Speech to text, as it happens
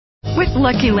With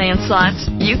Lucky Land Slots,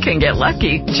 you can get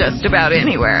lucky just about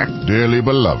anywhere. Dearly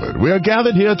beloved, we are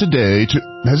gathered here today to...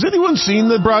 Has anyone seen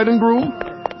the bride and groom?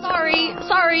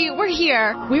 Sorry, we're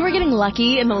here. We were getting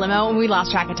lucky in the limo and we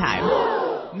lost track of time.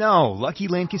 No, Lucky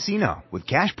Land Casino, with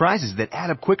cash prizes that add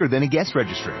up quicker than a guest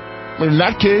registry. In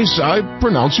that case, I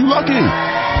pronounce you lucky.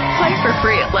 Play for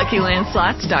free at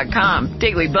LuckyLandSlots.com.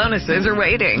 Daily bonuses are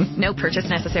waiting. No purchase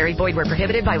necessary. Void where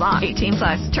prohibited by law. 18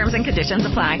 plus. Terms and conditions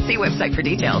apply. See website for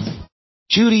details.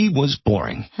 Judy was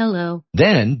boring. Hello.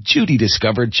 Then Judy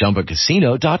discovered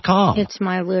ChumbaCasino.com. It's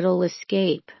my little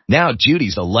escape. Now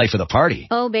Judy's the life of the party.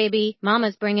 Oh, baby,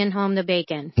 mama's bringing home the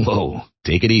bacon. Whoa,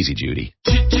 take it easy, Judy.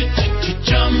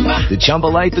 The Chumba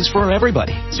life is for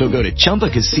everybody. So go to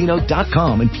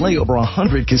ChumbaCasino.com and play over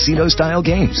 100 casino-style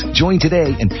games. Join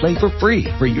today and play for free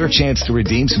for your chance to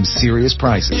redeem some serious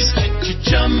prizes.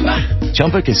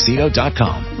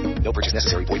 ChumbaCasino.com. No purchase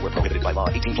necessary. Void where prohibited by law.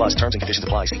 18 plus. Terms and conditions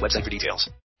apply. See website for details.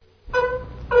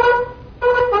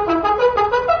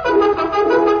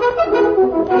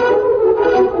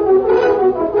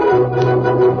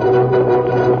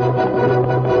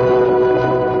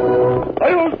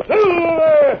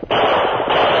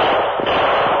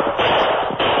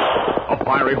 A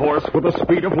fiery horse with the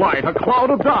speed of light, a cloud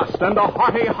of dust, and a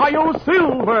hearty hi-yo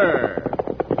silver.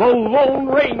 The Lone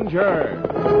Ranger.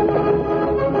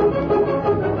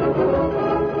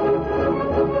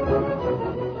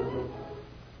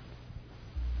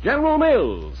 General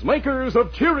Mills, makers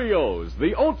of Cheerios,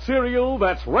 the oat cereal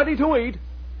that's ready to eat,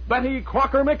 Betty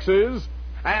Crocker Mixes,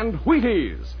 and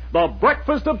Wheaties, the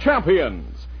breakfast of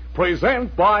champions,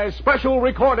 present by special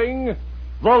recording,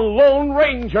 The Lone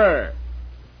Ranger.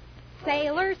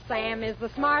 Sailor Sam is the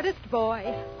smartest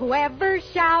boy who ever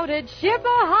shouted, "Ship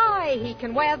ahoy!" He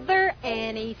can weather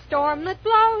any storm that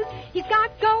blows. He's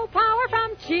got go power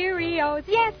from Cheerios.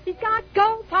 Yes, he's got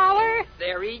go power.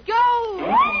 There he goes.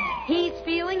 He's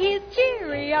feeling his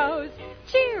Cheerios.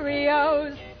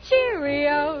 Cheerios.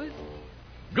 Cheerios.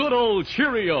 Good old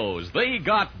Cheerios, they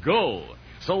got go.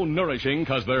 So nourishing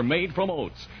because they're made from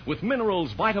oats, with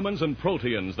minerals, vitamins, and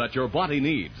proteins that your body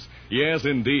needs. Yes,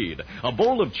 indeed. A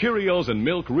bowl of Cheerios and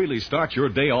milk really starts your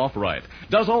day off right.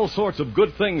 Does all sorts of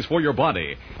good things for your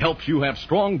body. Helps you have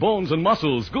strong bones and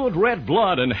muscles, good red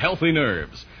blood, and healthy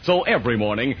nerves. So every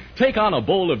morning, take on a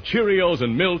bowl of Cheerios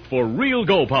and milk for real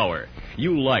go power.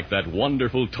 You like that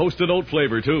wonderful toasted oat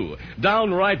flavor, too.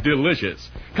 Downright delicious.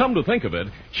 Come to think of it,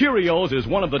 Cheerios is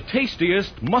one of the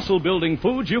tastiest muscle-building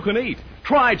foods you can eat.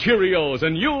 Try Cheerios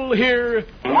and you'll hear...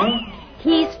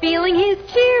 He's feeling his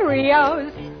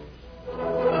Cheerios.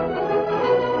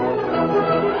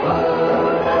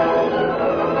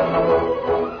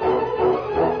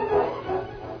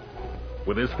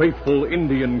 With his faithful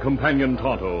Indian companion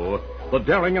Tonto, the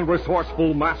daring and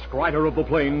resourceful masked rider of the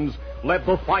plains led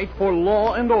the fight for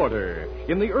law and order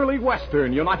in the early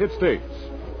western United States.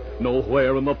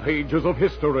 Nowhere in the pages of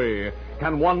history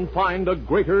can one find a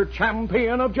greater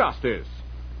champion of justice.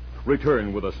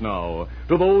 Return with us now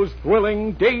to those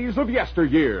thrilling days of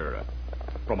yesteryear.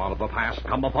 From out of the past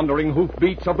come the thundering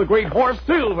hoofbeats of the great horse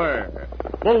Silver.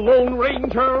 The Lone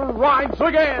Ranger rides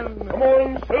again. Come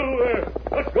on, Silver.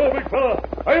 Let's go, big fella.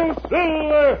 I'll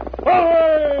Silver.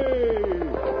 Away!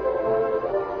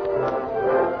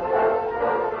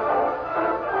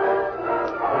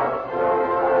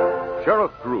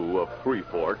 Sheriff Drew of Three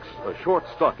Forks, a short,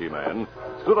 stocky man,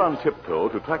 stood on tiptoe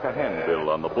to tack a handbill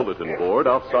on the bulletin board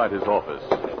outside his office.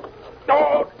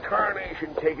 Oh,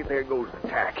 tarnation, take it. There goes the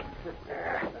tack.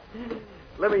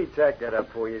 Let me tack that up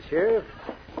for you, Sheriff.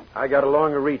 I got a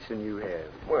longer reach than you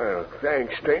have. Well,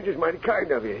 thanks, stranger's mighty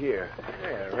kind of you. Here.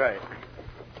 Yeah, right.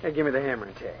 Hey, give me the hammer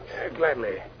and tack.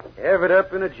 Gladly. Have it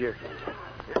up in a jiffy.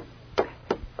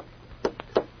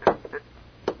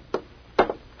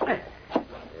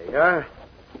 There you are.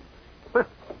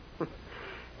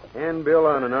 Handbill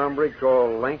on an hombre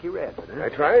called Lanky Radford, huh?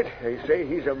 That's right. They say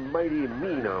he's a mighty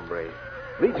mean hombre.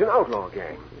 Leads an outlaw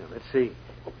gang. Yeah, let's see.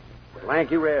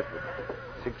 Lanky Radford.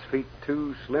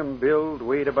 6'2", slim build,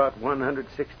 weighed about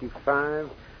 165,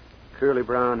 curly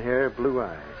brown hair, blue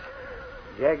eyes.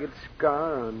 Jagged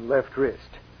scar on left wrist.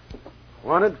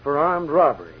 Wanted for armed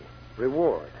robbery.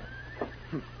 Reward.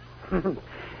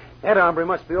 That hombre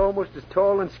must be almost as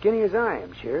tall and skinny as I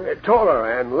am, Sheriff.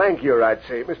 Taller and lankier, I'd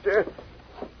say, mister.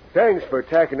 Thanks for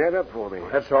tacking that up for me.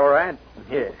 That's all right.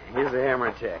 Here, here's the hammer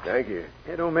and tack. Thank you.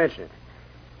 Hey, don't mention it.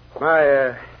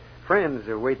 My friends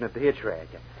are waiting at the hitch rack.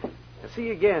 I'll see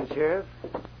you again, Sheriff.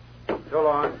 So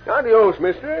long. Adios,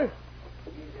 mister.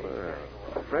 Well,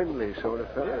 a friendly sort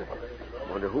of fellow.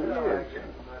 Wonder who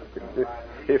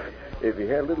he is. If he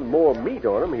had a little more meat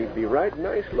on him, he'd be right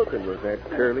nice looking with that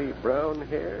curly brown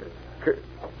hair.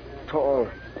 Tall,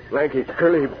 lanky,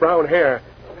 curly brown hair.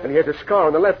 And he has a scar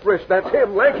on the left wrist. That's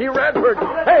him, Lanky Radford.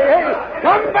 Hey,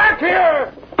 come back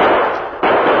here!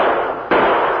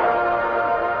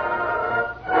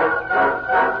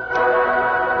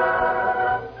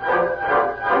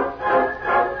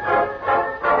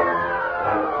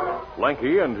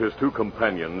 Lanky and his two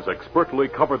companions expertly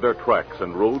covered their tracks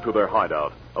and rode to their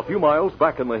hideout, a few miles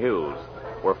back in the hills,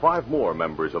 where 5 more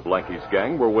members of Lanky's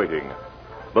gang were waiting.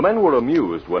 The men were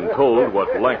amused when told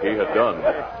what Lanky had done.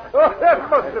 Oh, that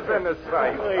must have been a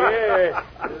sight. Oh, yeah.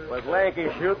 But Lanky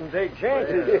shouldn't take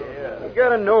chances. You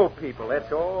gotta know people,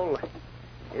 that's all.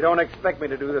 You don't expect me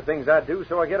to do the things I do,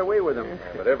 so I get away with them. Yeah,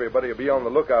 but everybody will be on the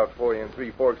lookout for you in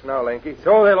Three Forks now, Lanky.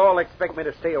 So they'll all expect me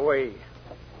to stay away.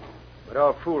 But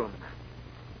I'll fool them.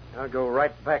 I'll go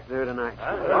right back there tonight.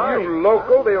 You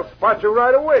local, they'll spot you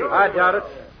right away. I doubt it.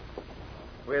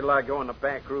 Wait till I go in the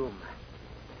back room.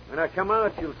 When I come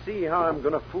out, you'll see how I'm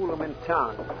going to fool them in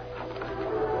town.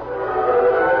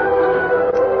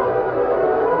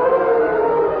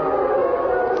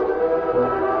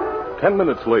 Ten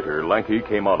minutes later, Lanky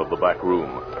came out of the back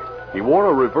room. He wore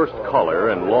a reversed collar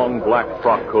and long black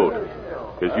frock coat.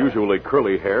 His usually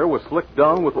curly hair was slicked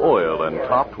down with oil and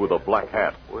topped with a black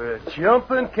hat. We're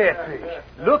jumping catfish.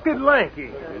 Look at Lanky.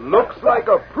 Looks like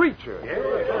a preacher.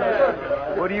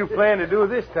 Yeah. What do you plan to do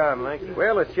this time, Lanky?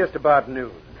 Well, it's just about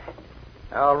noon.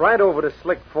 I'll ride over to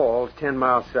Slick Falls, 10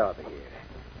 miles south of here.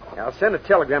 I'll send a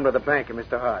telegram to the banker,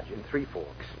 Mr. Hodge, in Three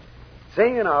Forks,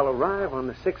 saying I'll arrive on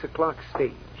the 6 o'clock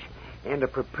stage and to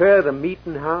prepare the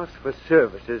meeting house for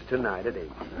services tonight at 8.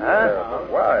 Huh?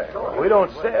 Why? We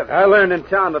don't serve. I learned in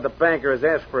town that the banker has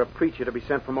asked for a preacher to be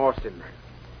sent from Austin.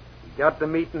 He got the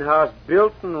meeting house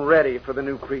built and ready for the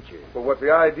new preacher. Well, what's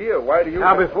the idea? Why do you...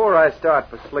 Now, before I start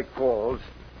for Slick Falls,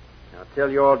 I'll tell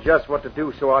you all just what to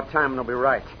do so our timing will be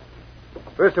right.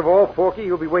 First of all, Porky,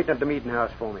 you'll be waiting at the meeting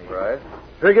house for me. Right.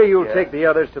 Trigger, you'll take the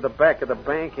others to the back of the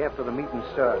bank after the meeting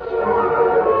starts.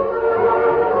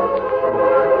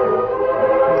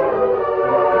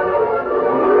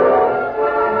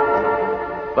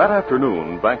 That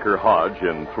afternoon, Banker Hodge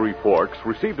in Three Forks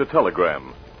received a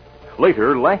telegram.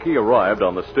 Later, Lanky arrived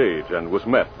on the stage and was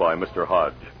met by Mr.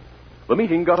 Hodge. The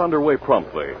meeting got underway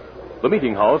promptly. The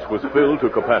meeting house was filled to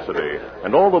capacity,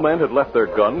 and all the men had left their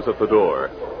guns at the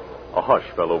door. A hush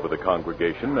fell over the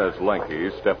congregation as Lanky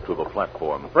stepped to the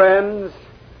platform. Friends,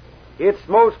 it's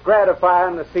most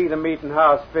gratifying to see the meeting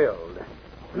house filled.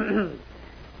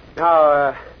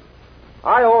 Now,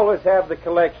 I always have the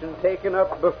collection taken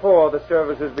up before the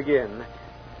services begin,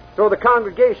 so the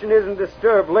congregation isn't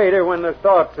disturbed later when their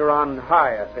thoughts are on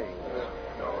higher things.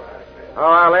 Now,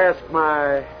 I'll ask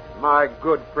my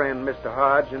good friend, Mr.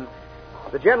 Hodge, and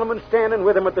the gentleman standing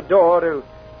with him at the door to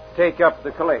take up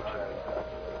the collection.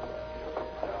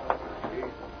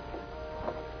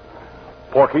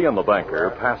 Porky and the banker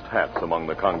passed hats among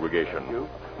the congregation.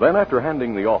 Then, after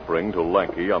handing the offering to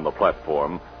Lanky on the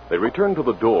platform, they returned to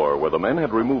the door where the men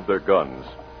had removed their guns.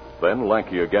 Then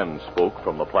Lanky again spoke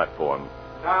from the platform.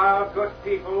 Now, good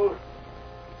people,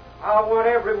 I want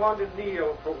everyone to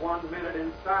kneel for 1 minute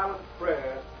in silent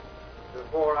prayer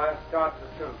before I start the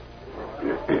sermon.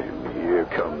 Here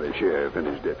come the sheriff and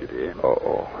his deputy.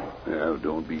 Uh-oh. Now,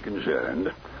 don't be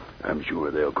concerned. I'm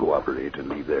sure they'll cooperate and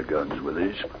leave their guns with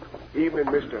us. Evening,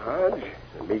 Mr. Hodge.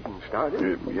 The meeting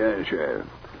started? Yes, Sheriff.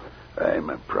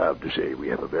 I'm proud to say we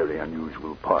have a very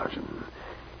unusual parson.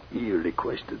 He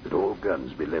requested that all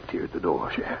guns be left here at the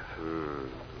door, Sheriff.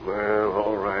 Well,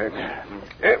 all right.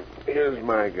 Here's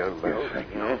my gun belt. Yes,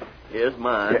 thank you. Here's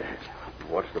mine.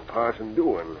 What's the parson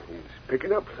doing? He's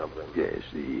picking up something. Yes,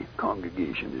 the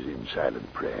congregation is in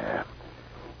silent prayer.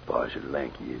 Parson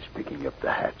Lanky is picking up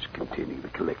the hats containing the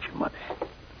collection money.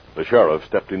 The sheriff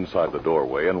stepped inside the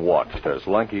doorway and watched as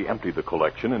Lanky emptied the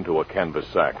collection into a canvas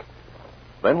sack.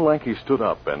 Then Lanky stood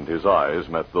up, and his eyes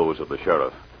met those of the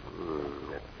sheriff.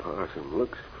 That parson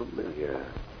looks familiar.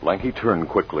 Lanky turned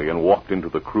quickly and walked into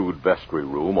the crude vestry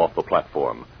room off the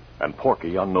platform, and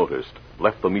Porky, unnoticed,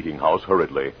 left the meeting house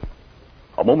hurriedly.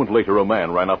 A moment later, a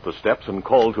man ran up the steps and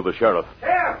called to the sheriff.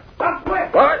 Sheriff, come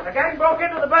quick! What? The gang broke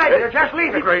into the bank. They're just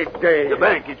leaving. Great day. The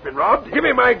bank has been robbed. Give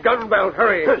me my gun belt.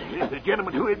 Hurry. The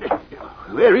gentleman who...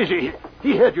 Where is he?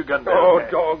 He had your gun belt. Oh,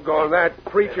 doggone that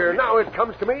preacher. Now it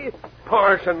comes to me.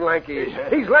 Parson Lanky.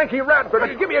 He's Lanky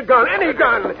Radford. Give me a gun. Any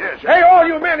gun. Hey, all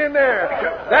you men in there.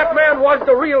 That man was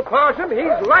the real parson.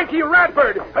 He's Lanky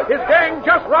Radford. His gang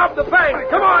just robbed the bank.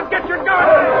 Come on, get your gun.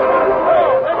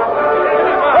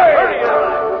 Hurry.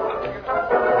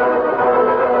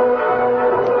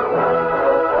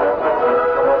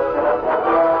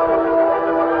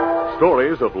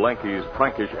 stories of Lanky's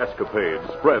prankish escapades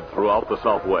spread throughout the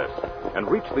Southwest and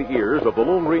reached the ears of the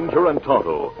Lone Ranger and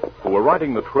Tonto, who were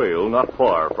riding the trail not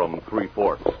far from Three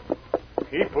Forks.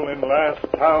 People in last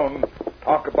town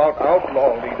talk about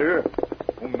outlaw leader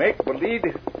who make believe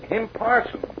him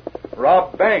parson.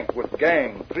 Robbed bank with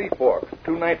gang, Three Forks,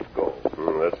 2 nights ago.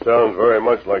 That sounds very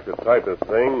much like the type of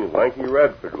thing Lanky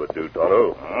Radford would do,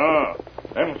 Tonto.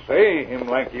 Them say him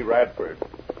Lanky Radford.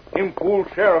 Him fool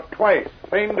sheriff twice,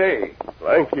 same day.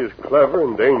 Lanky is clever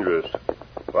and dangerous.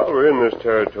 While we're in this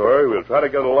territory, we'll try to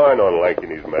get a line on Lanky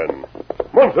and his men.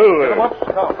 Come on, Phil. Get 'em up,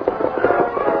 Scout.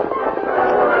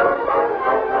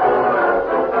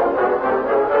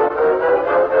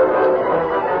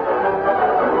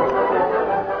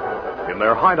 In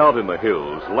their hideout in the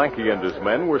hills, Lanky and his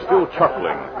men were still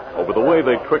chuckling over the way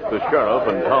they tricked the sheriff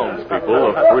and townspeople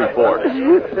of Three Forks.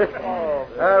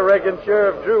 I reckon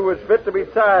Sheriff Drew was fit to be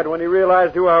tied when he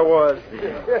realized who I was.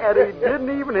 And he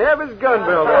didn't even have his gun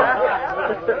belt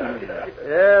on.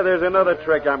 Yeah, there's another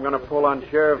trick I'm going to pull on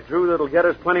Sheriff Drew that'll get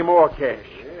us plenty more cash.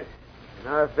 And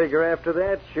I figure after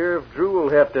that, Sheriff Drew will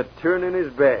have to turn in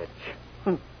his badge.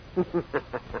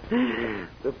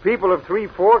 The people of Three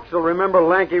Forks will remember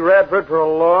Lanky Radford for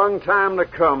a long time to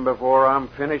come before I'm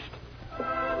finished.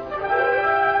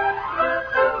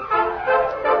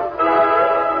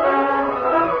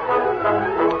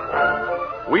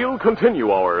 We'll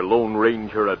continue our Lone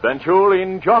Ranger adventure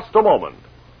in just a moment.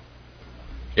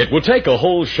 It would take a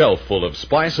whole shelf full of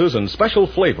spices and special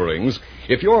flavorings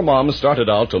if your mom started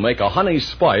out to make a honey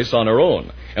spice on her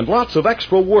own, and lots of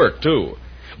extra work, too.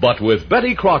 But with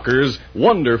Betty Crocker's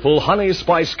wonderful honey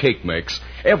spice cake mix,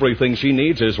 everything she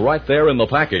needs is right there in the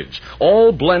package,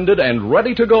 all blended and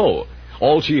ready to go.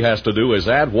 All she has to do is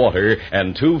add water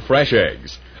and 2 fresh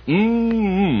eggs.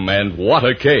 And what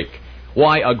a cake!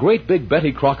 Why, a great big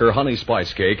Betty Crocker honey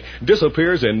spice cake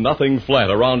disappears in nothing flat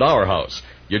around our house.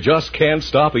 You just can't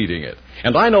stop eating it.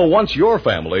 And I know once your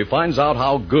family finds out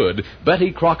how good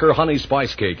Betty Crocker honey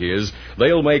spice cake is,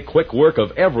 they'll make quick work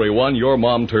of everyone your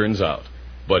mom turns out.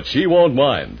 But she won't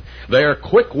mind. They're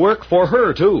quick work for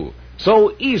her, too.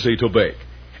 So easy to bake.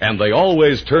 And they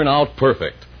always turn out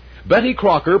perfect. Betty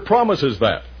Crocker promises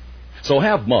that. So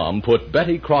have Mom put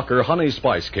Betty Crocker honey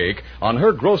spice cake on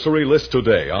her grocery list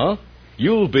today, huh?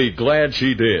 You'll be glad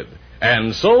she did.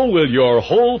 And so will your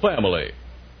whole family.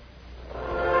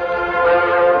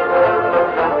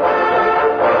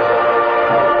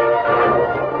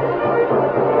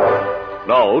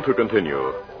 Now to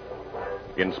continue.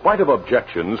 In spite of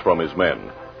objections from his men,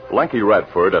 Lanky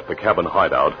Radford at the cabin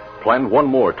hideout planned one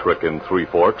more trick in Three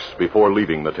Forks before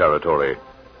leaving the territory.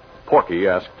 Porky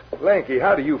asked, Lanky,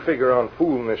 how do you figure on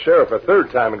fooling the sheriff a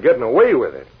 3rd time and getting away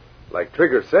with it? Like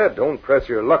Trigger said, don't press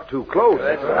your luck too close.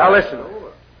 Now listen.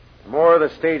 More of the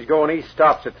stage going east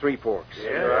stops at Three Forks.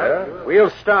 Yeah? We'll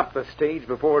stop the stage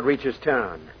before it reaches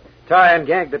town. Tie and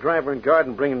gag the driver and guard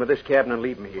and bring him to this cabin and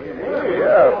leave him here.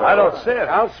 Yeah, I don't say it.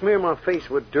 I'll smear my face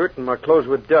with dirt and my clothes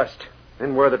with dust,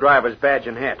 then wear the driver's badge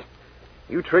and hat.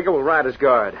 You, Trigger, will ride as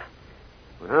guard.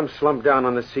 When I'm slumped down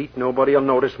on the seat, nobody will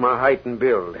notice my height and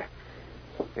build.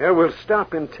 Yeah, we'll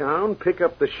stop in town, pick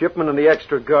up the shipment and the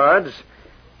extra guards.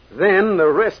 Then the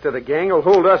rest of the gang will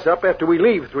hold us up after we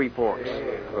leave Three Forks.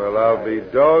 Well, I'll be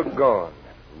doggone.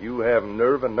 You have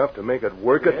nerve enough to make it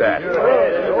work at that.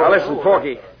 Now listen,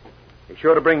 Porky. Be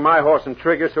sure to bring my horse and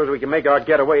Trigger so as we can make our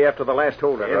getaway after the last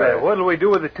holdup. What'll we do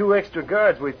with the 2 extra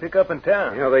guards we pick up in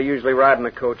town? You know, they usually ride in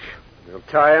the coach. We'll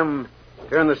tie them,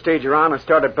 turn the stage around, and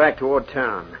start it back toward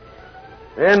town.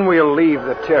 Then we'll leave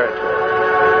the territory.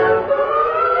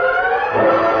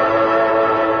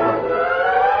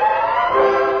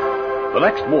 The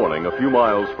next morning, a few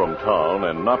miles from town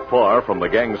and not far from the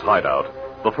gang's hideout,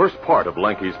 the first part of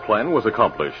Lanky's plan was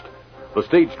accomplished. The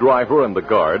stage driver and the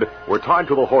guard were tied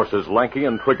to the horses Lanky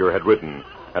and Trigger had ridden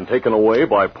and taken away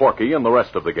by Porky and the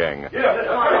rest of the gang.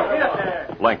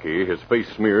 Lanky, his face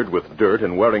smeared with dirt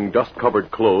and wearing dust-covered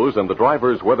clothes and the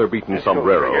driver's weather-beaten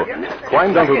sombrero,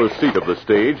 climbed onto the seat of the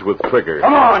stage with Trigger.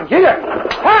 Come on, get it!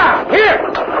 Ah, here!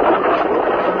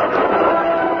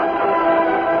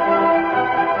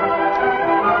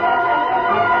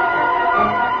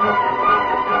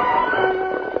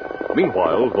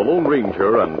 Meanwhile, the Lone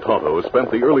Ranger and Tonto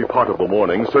spent the early part of the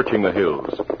morning searching the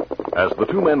hills. As the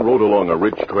 2 men rode along a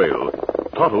ridge trail,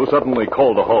 Tonto suddenly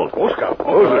called a halt. Oh, Scout.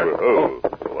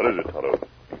 What is it, Tonto?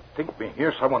 I think we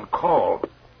hear someone call.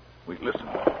 We listen.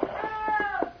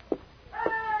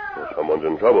 Well, someone's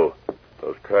in trouble.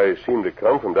 Those cries seem to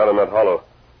come from down in that hollow.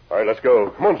 All right, let's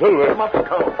go. Come on, Silver. Come on,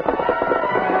 Scout.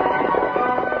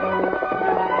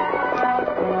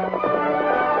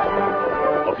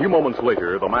 A few moments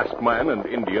later, the masked man and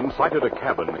Indian sighted a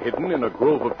cabin hidden in a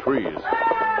grove of trees.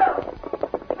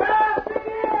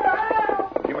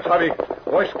 Kimasabi,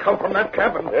 voice come from that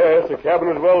cabin. Yes, the cabin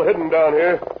is well hidden down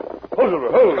here.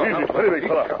 Hold, easy, steady, big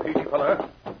fella. Easy, fella.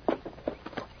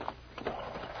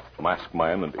 The masked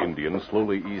man and Indian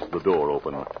slowly eased the door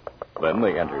open. Then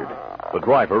they entered. The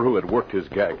driver, who had worked his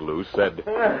gag loose, said,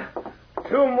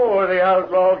 Two more of the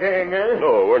outlaw gang, eh?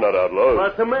 No, we're not outlaws.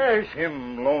 What's the mash?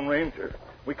 Him, Lone Ranger.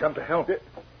 We come to help.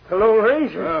 The Lone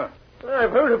Ranger?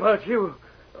 I've heard about you.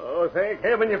 Oh, thank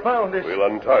heaven you found us. We'll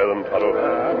untie them,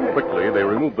 Tonto. Quickly, they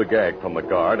removed the gag from the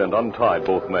guard and untied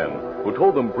both men, who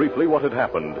told them briefly what had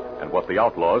happened and what the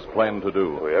outlaws planned to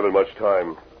do. We haven't much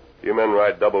time. You men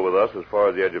ride double with us as far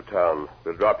as the edge of town.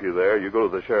 We'll drop you there. You go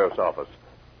to the sheriff's office.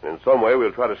 In some way,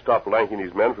 we'll try to stop Lanky and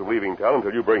his men from leaving town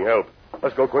until you bring help.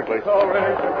 Let's go quickly. All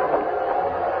right.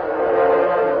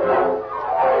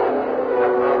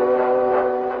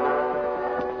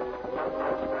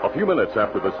 A few minutes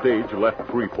after the stage left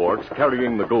Three Forks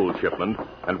carrying the gold shipment,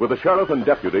 and with the sheriff and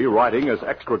deputy riding as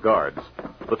extra guards,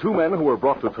 the two men who were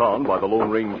brought to town by the Lone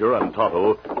Ranger and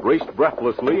Tonto raced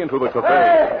breathlessly into the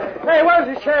cafe. Hey,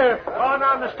 where's the sheriff? On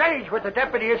the stage with the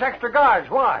deputy as extra guards.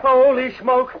 Why? Holy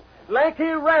smoke. Lanky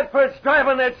Radford's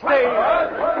driving that stage.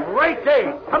 Great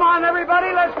day. Come on,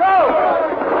 everybody, let's go.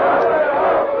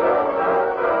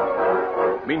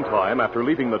 Meantime, after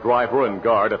leaving the driver and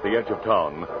guard at the edge of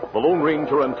town, the Lone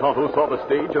Ranger and Tonto saw the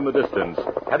stage in the distance,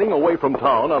 heading away from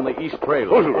town on the east trail.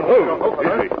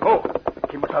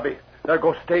 Kimasabi, there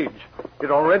goes stage.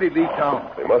 It already leaves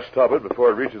town. They must stop it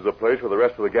before it reaches the place where the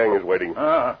rest of the gang is waiting.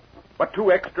 But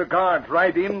two extra guards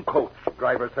ride in coach,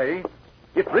 driver say.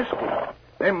 It's risky.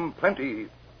 Them plenty.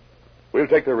 We'll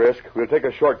take the risk. We'll take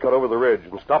a shortcut over the ridge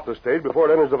and stop the stage before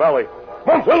it enters the valley.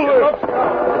 Come on,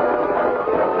 Silver!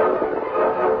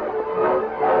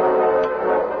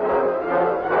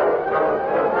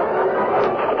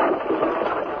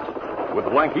 With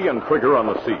Lanky and Trigger on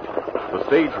the seat, the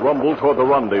stage rumbled toward the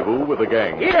rendezvous with the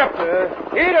gang. Eat up,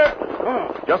 eat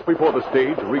up! Just before the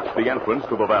stage reached the entrance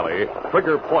to the valley,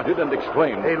 Trigger pointed and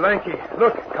exclaimed, Hey, Lanky,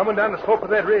 look, coming down the slope of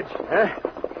that ridge. Huh?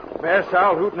 Mass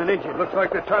owl hooting an Indian. Looks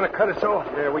like they're trying to cut us off.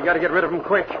 Yeah, we got to get rid of them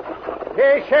quick.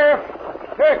 Hey, Sheriff,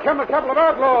 here come a couple of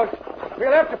outlaws.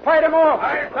 We'll have to fight them off.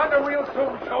 I thunder we'll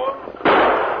soon show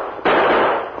them.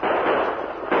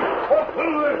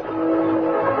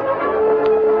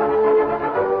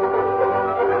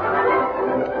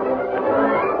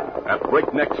 At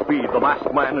breakneck speed, the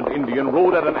masked man and Indian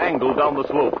rode at an angle down the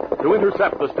slope to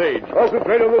intercept the stage.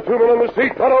 Concentrate on the two men on the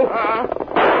seat,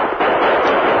 Tonto.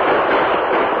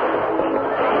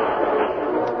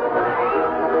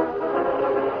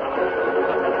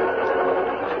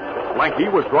 Lanky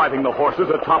was driving the horses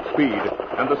at top speed,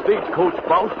 and the stagecoach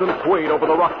bounced and swayed over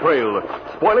the rock trail,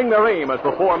 spoiling their aim as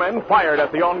the four men fired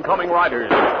at the oncoming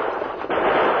riders.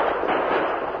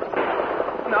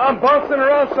 Now I'm bouncing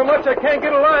around so much I can't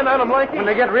get a line on them, Lanky. When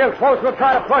they get real close, we'll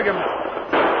try to plug them.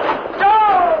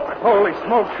 Go! Holy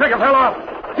smoke, Trigger fell off.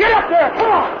 Get up there,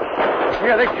 come on!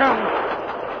 Here they come.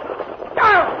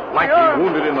 Lanky,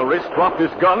 wounded in the wrist, dropped his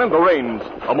gun and the reins.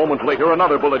 A moment later,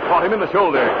 another bullet caught him in the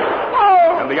shoulder.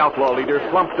 And the outlaw leader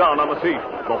slumped down on the seat.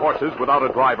 The horses, without a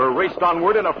driver, raced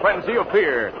onward in a frenzy of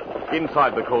fear.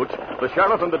 Inside the coach, the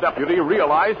sheriff and the deputy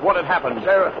realized what had happened.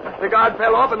 Sheriff, the guard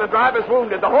fell off and the driver's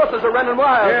wounded. The horses are running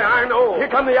wild. Yeah, I know. Here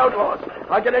come the outlaws.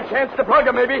 I'll get a chance to plug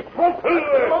them, maybe.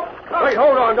 Wait,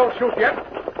 hold on. Don't shoot yet.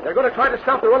 They're going to try to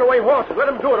stop the runaway horses. Let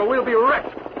them do it or we'll be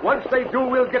wrecked. Once they do,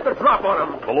 we'll get the drop on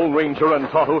them. The Lone Ranger and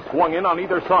Tonto swung in on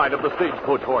either side of the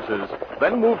stagecoach horses,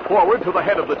 then moved forward to the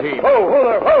head of the team. Hold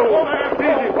there.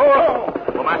 Easy.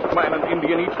 The masked man and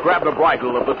Indian each grabbed a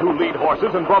bridle of the two lead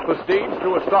horses and brought the stage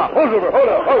to a stop. Hold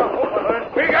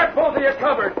up. We got both of you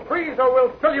covered. Freeze or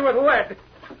we'll fill you with lead.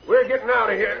 We're getting out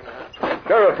of here.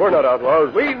 Sheriff, we're not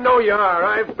outlaws. We know you are.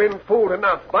 I've been fooled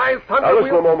enough. By thunder, now,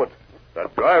 listen a moment.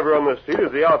 That driver on the seat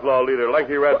is the outlaw leader,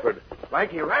 Lanky Radford.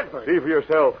 Lanky Radford? See for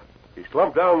yourself. He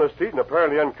slumped down on the seat and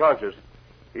apparently unconscious.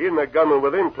 He and the gunman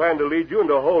within planned to lead you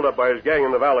into a holdup by his gang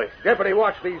in the valley. Deputy,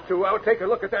 watch these two. I'll take a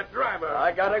look at that driver.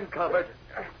 I got him covered.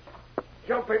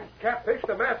 Jumping catfish,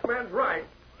 the masked man's right.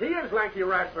 He is Lanky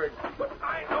Radford, but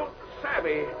I don't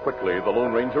savvy. Quickly, the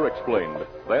Lone Ranger explained.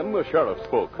 Then the sheriff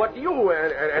spoke. But you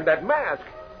and that mask,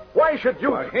 why should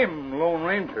you... Him, Lone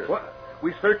Ranger. What?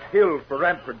 We searched hills for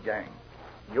Radford gang.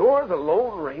 You're the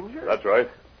Lone Ranger? That's right.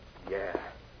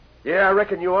 Yeah, I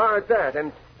reckon you are at that.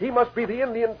 And he must be the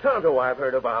Indian Tonto I've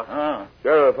heard about.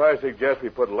 Sheriff, I suggest we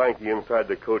put Lanky inside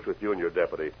the coach with you and your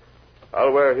deputy.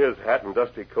 I'll wear his hat and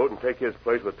dusty coat and take his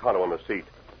place with Tonto on the seat.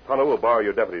 Tonto will borrow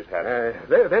your deputy's hat.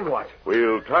 Then what?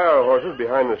 We'll tie our horses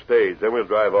behind the stage, then we'll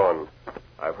drive on.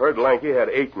 I've heard Lanky had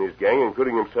 8 in his gang,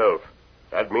 including himself.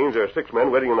 That means there are 6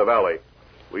 men waiting in the valley.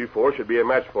 We 4 should be a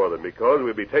match for them because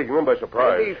we'll be taking them by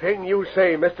surprise. Anything you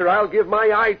say, mister. I'll give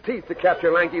my eye teeth to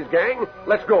capture Lanky's gang.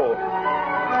 Let's go.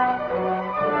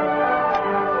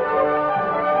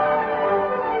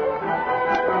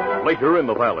 Later in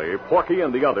the valley, Porky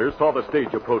and the others saw the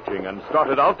stage approaching and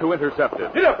started out to intercept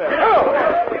it. Get up there.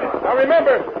 Now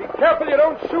remember, be careful you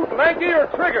don't shoot Lanky or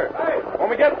Trigger. When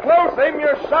we get close, aim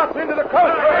your shots into the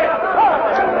coach.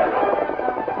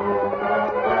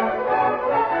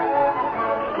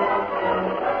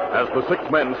 As the 6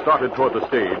 men started toward the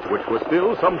stage, which was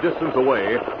still some distance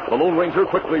away, the Lone Ranger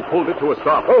quickly pulled it to a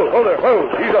stop. Hold there, hold.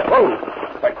 He's up, hold.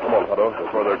 Right, come on, Tonto,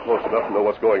 before they're close enough to know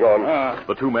what's going on.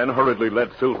 The 2 men hurriedly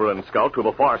led Silver and Scout to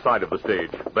the far side of the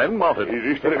stage, then mounted.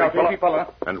 Easy, steady, big fella.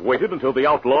 And waited until the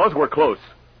outlaws were close.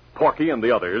 Porky and the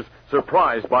others,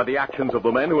 surprised by the actions of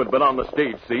the men who had been on the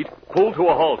stage seat, pulled to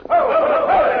a halt.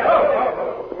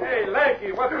 Hey,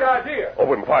 Lanky, what's the idea?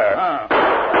 Open fire.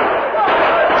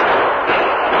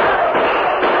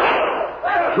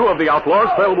 2 of the outlaws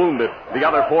fell wounded. The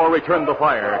other 4 returned the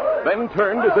fire, then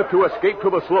turned as if to escape to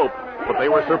the slope. But they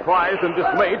were surprised and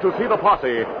dismayed to see the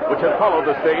posse, which had followed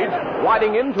the stage,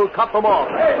 riding in to cut them off.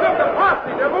 Hey, look, the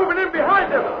posse! They're moving in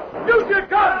behind them! Use your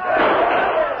guns!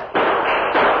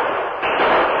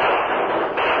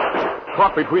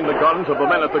 Caught between the guns of the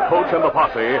men at the coach and the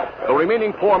posse, the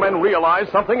remaining 4 men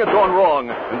realized something had gone wrong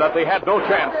and that they had no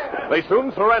chance. They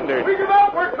soon surrendered. Bring it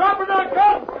up! We're dropping our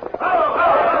guns!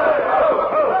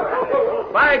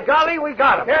 By golly, we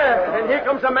got him. Yeah, and here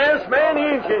comes a masked man,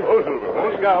 ain't you?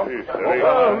 Let's go.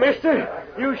 Oh, mister,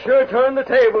 you sure turned the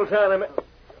tables on him.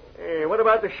 Hey, what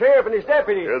about the sheriff and his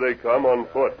deputy? Here they come on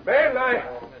foot. Ben, I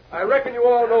reckon you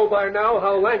all know by now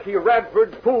how Lanky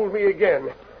Radford fooled me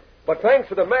again. But thanks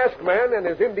to the masked man and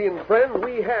his Indian friend,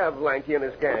 we have Lanky and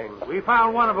his gang. We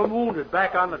found one of them wounded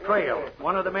back on the trail.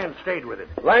 One of the men stayed with him.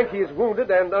 Lanky is wounded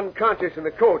and unconscious in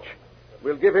the coach.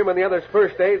 We'll give him and the others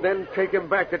first aid, then take him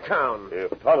back to town.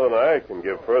 If Tonto and I can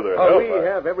give further help... we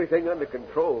have everything under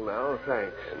control now,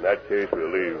 thanks. In that case, we'll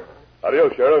leave.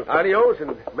 Adios, Sheriff. Adios,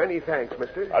 and many thanks,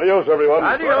 mister. Adios, everyone.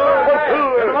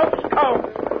 Adios. Let's go.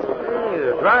 Hey,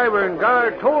 the driver and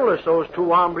guard told us those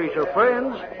 2 hombres are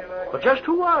friends. But just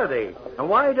who are they? And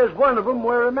why does one of them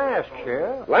wear a mask,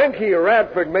 Sheriff? Lanky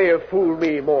Radford may have fooled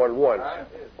me more than once.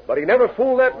 But he never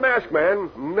fooled that masked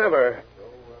man. Never.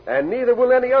 And neither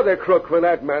will any other crook for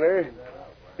that matter.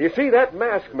 You see, that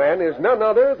masked man is none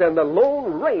other than the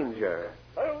Lone Ranger.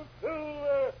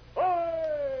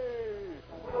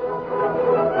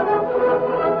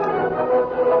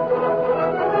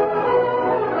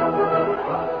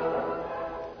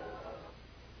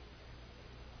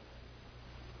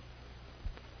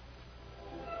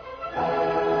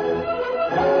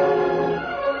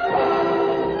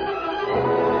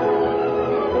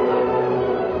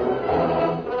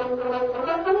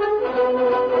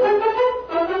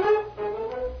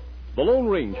 The Lone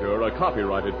Ranger, a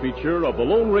copyrighted feature of the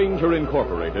Lone Ranger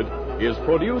Incorporated, is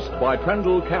produced by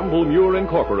Trendle Campbell Muir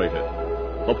Incorporated.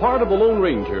 The part of the Lone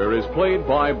Ranger is played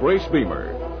by Brace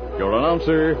Beamer. Your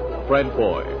announcer, Fred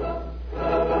Foy.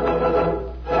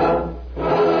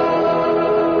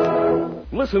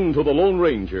 Listen to the Lone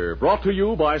Ranger, brought to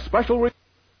you by special...